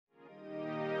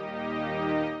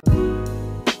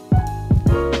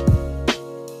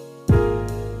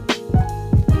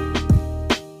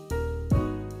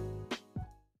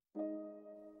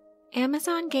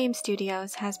Amazon Game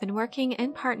Studios has been working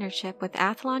in partnership with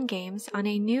Athlon Games on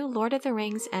a new Lord of the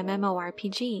Rings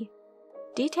MMORPG.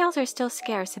 Details are still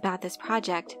scarce about this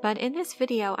project, but in this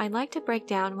video I'd like to break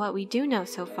down what we do know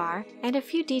so far and a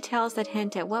few details that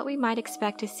hint at what we might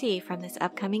expect to see from this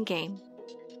upcoming game.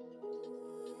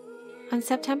 On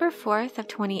September 4th of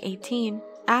 2018,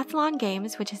 Athlon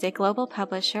Games, which is a global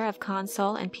publisher of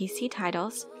console and PC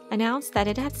titles, announced that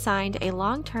it had signed a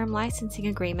long-term licensing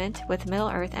agreement with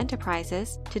Middle-earth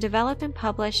Enterprises to develop and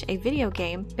publish a video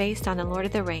game based on The Lord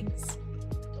of the Rings.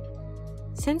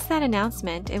 Since that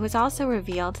announcement, it was also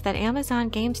revealed that Amazon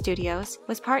Game Studios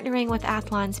was partnering with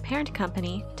Athlon's parent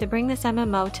company to bring this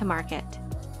MMO to market.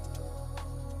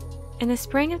 In the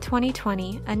spring of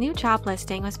 2020, a new job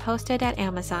listing was posted at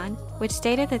Amazon, which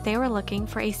stated that they were looking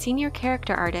for a senior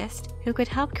character artist who could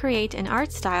help create an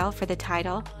art style for the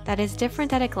title that is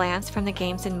different at a glance from the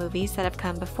games and movies that have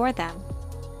come before them.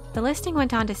 The listing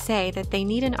went on to say that they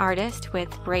need an artist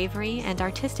with bravery and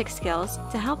artistic skills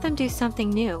to help them do something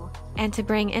new and to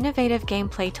bring innovative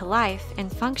gameplay to life in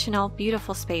functional,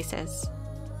 beautiful spaces.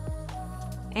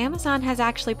 Amazon has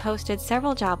actually posted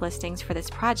several job listings for this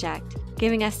project,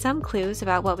 giving us some clues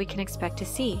about what we can expect to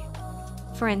see.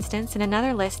 For instance, in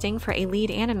another listing for a lead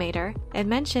animator, it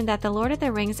mentioned that the Lord of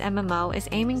the Rings MMO is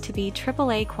aiming to be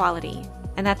AAA quality,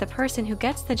 and that the person who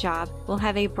gets the job will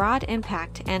have a broad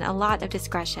impact and a lot of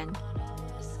discretion.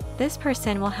 This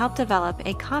person will help develop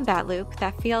a combat loop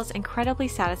that feels incredibly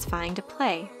satisfying to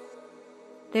play.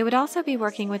 They would also be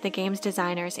working with the game's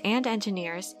designers and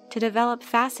engineers to develop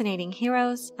fascinating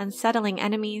heroes, unsettling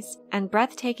enemies, and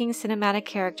breathtaking cinematic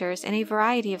characters in a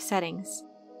variety of settings.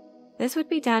 This would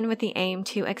be done with the aim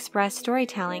to express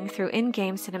storytelling through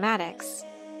in-game cinematics.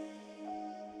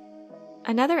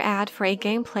 Another ad for a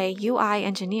gameplay UI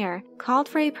engineer called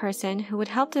for a person who would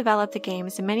help develop the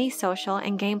game's many social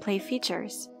and gameplay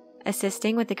features,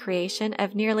 assisting with the creation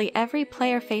of nearly every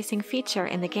player-facing feature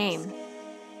in the game.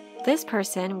 This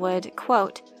person would,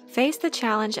 quote, face the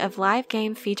challenge of live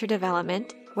game feature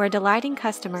development, where delighting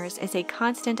customers is a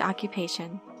constant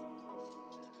occupation.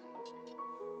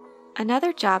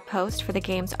 Another job post for the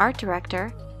game's art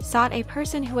director sought a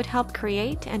person who would help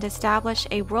create and establish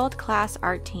a world-class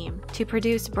art team to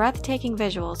produce breathtaking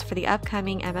visuals for the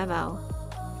upcoming MMO.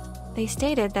 They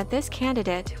stated that this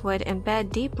candidate would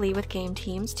embed deeply with game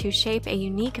teams to shape a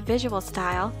unique visual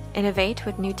style, innovate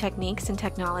with new techniques and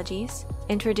technologies,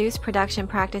 introduce production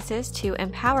practices to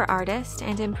empower artists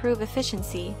and improve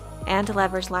efficiency, and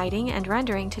leverage lighting and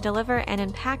rendering to deliver an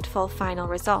impactful final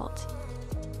result.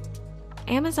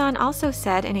 Amazon also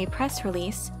said in a press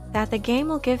release that the game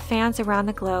will give fans around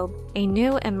the globe a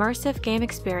new immersive game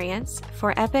experience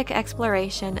for epic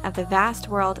exploration of the vast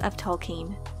world of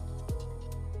Tolkien.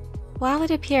 While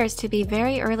it appears to be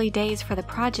very early days for the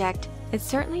project, it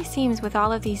certainly seems with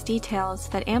all of these details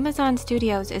that Amazon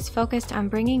Studios is focused on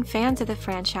bringing fans of the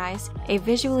franchise a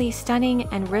visually stunning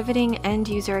and riveting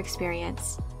end-user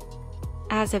experience.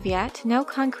 As of yet, no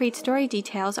concrete story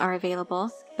details are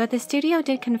available, but the studio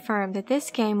did confirm that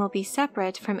this game will be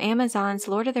separate from Amazon's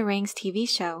Lord of the Rings TV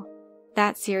show.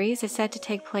 That series is set to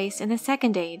take place in the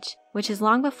Second Age, which is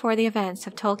long before the events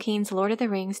of Tolkien's Lord of the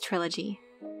Rings trilogy.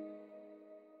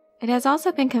 It has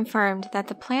also been confirmed that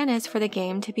the plan is for the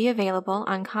game to be available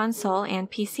on console and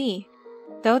PC,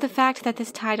 though the fact that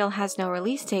this title has no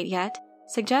release date yet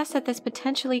suggests that this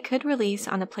potentially could release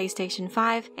on the PlayStation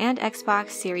 5 and Xbox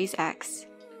Series X.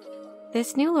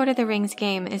 This new Lord of the Rings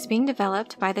game is being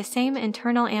developed by the same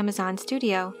internal Amazon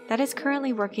studio that is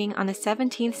currently working on the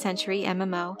 17th century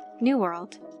MMO, New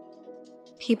World.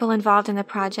 People involved in the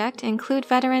project include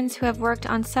veterans who have worked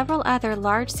on several other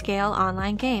large-scale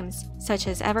online games, such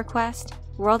as EverQuest,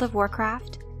 World of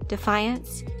Warcraft,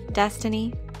 Defiance,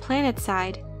 Destiny,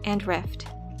 PlanetSide, and Rift.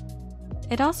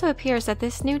 It also appears that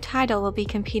this new title will be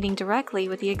competing directly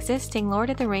with the existing Lord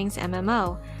of the Rings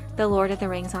MMO, The Lord of the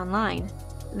Rings Online.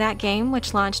 That game,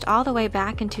 which launched all the way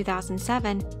back in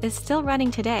 2007, is still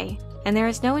running today, and there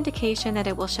is no indication that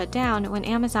it will shut down when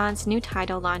Amazon's new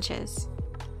title launches.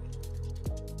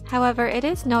 However, it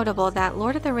is notable that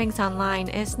Lord of the Rings Online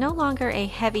is no longer a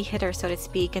heavy hitter, so to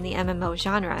speak, in the MMO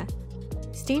genre.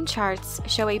 Steam charts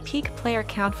show a peak player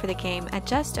count for the game at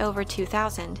just over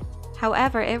 2,000.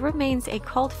 However, it remains a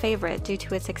cult favorite due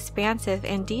to its expansive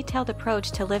and detailed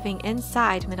approach to living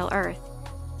inside Middle-earth.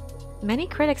 Many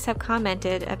critics have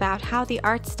commented about how the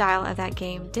art style of that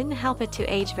game didn't help it to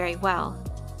age very well.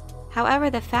 However,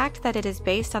 the fact that it is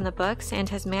based on the books and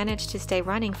has managed to stay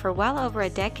running for well over a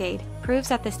decade proves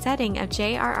that the setting of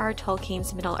J.R.R.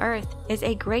 Tolkien's Middle-earth is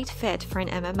a great fit for an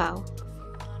MMO.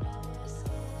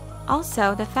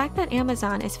 Also, the fact that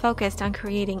Amazon is focused on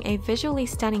creating a visually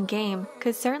stunning game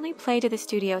could certainly play to the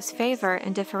studio's favor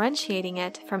in differentiating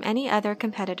it from any other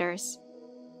competitors.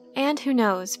 And who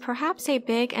knows, perhaps a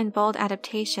big and bold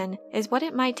adaptation is what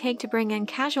it might take to bring in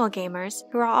casual gamers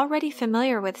who are already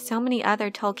familiar with so many other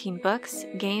Tolkien books,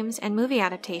 games, and movie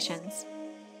adaptations.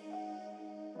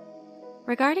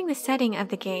 Regarding the setting of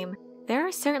the game, there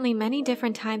are certainly many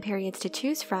different time periods to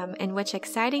choose from in which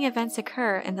exciting events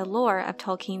occur in the lore of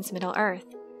Tolkien's Middle-earth.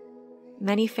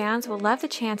 Many fans will love the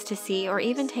chance to see or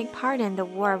even take part in the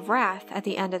War of Wrath at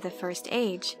the end of the First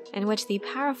Age, in which the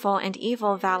powerful and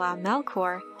evil Vala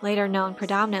Melkor, later known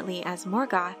predominantly as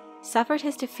Morgoth, suffered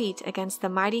his defeat against the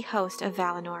mighty host of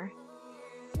Valinor.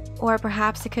 Or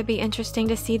perhaps it could be interesting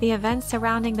to see the events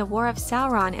surrounding the War of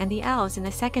Sauron and the Elves in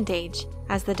the Second Age,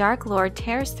 as the Dark Lord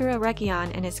tears through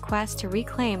Eregion in his quest to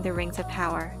reclaim the Rings of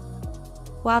Power.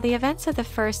 While the events of the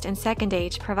First and Second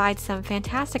Age provide some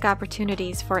fantastic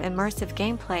opportunities for immersive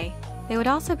gameplay, they would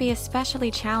also be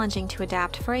especially challenging to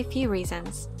adapt for a few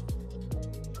reasons.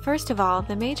 First of all,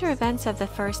 the major events of the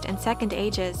First and Second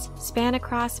Ages span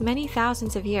across many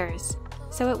thousands of years,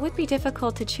 so it would be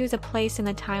difficult to choose a place in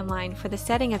the timeline for the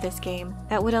setting of this game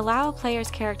that would allow a player's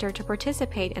character to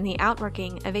participate in the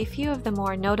outworking of a few of the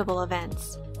more notable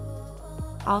events.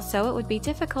 Also, it would be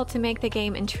difficult to make the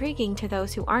game intriguing to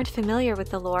those who aren't familiar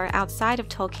with the lore outside of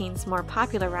Tolkien's more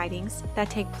popular writings that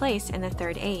take place in the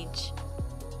Third Age.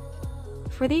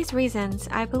 For these reasons,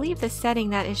 I believe the setting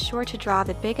that is sure to draw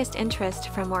the biggest interest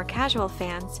from more casual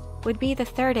fans would be the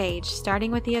Third Age,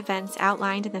 starting with the events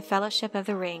outlined in the Fellowship of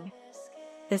the Ring.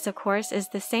 This, of course, is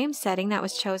the same setting that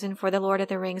was chosen for The Lord of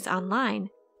the Rings Online,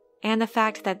 and the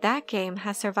fact that that game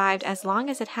has survived as long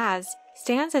as it has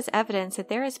stands as evidence that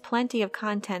there is plenty of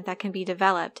content that can be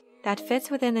developed that fits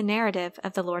within the narrative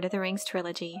of the Lord of the Rings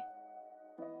trilogy.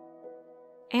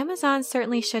 Amazon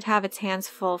certainly should have its hands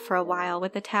full for a while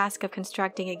with the task of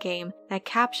constructing a game that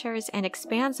captures and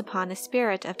expands upon the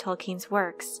spirit of Tolkien's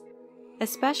works,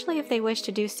 especially if they wish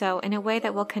to do so in a way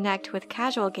that will connect with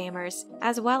casual gamers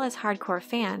as well as hardcore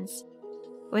fans.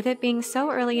 With it being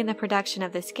so early in the production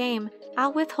of this game,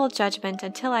 I'll withhold judgment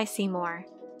until I see more.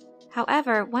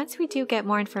 However, once we do get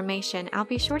more information, I'll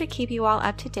be sure to keep you all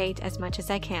up to date as much as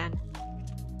I can.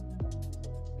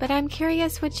 But I'm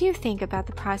curious what you think about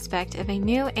the prospect of a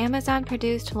new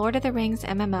Amazon-produced Lord of the Rings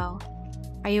MMO.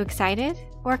 Are you excited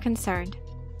or concerned?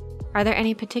 Are there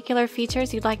any particular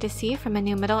features you'd like to see from a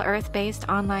new Middle-earth-based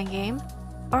online game?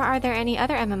 Or are there any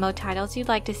other MMO titles you'd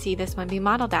like to see this one be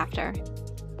modeled after?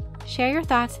 Share your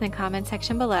thoughts in the comment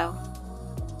section below.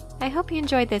 I hope you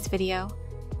enjoyed this video.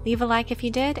 Leave a like if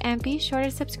you did, and be sure to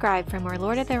subscribe for more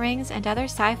Lord of the Rings and other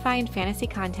sci-fi and fantasy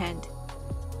content.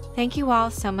 Thank you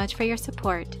all so much for your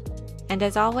support, and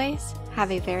as always, have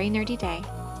a very nerdy day.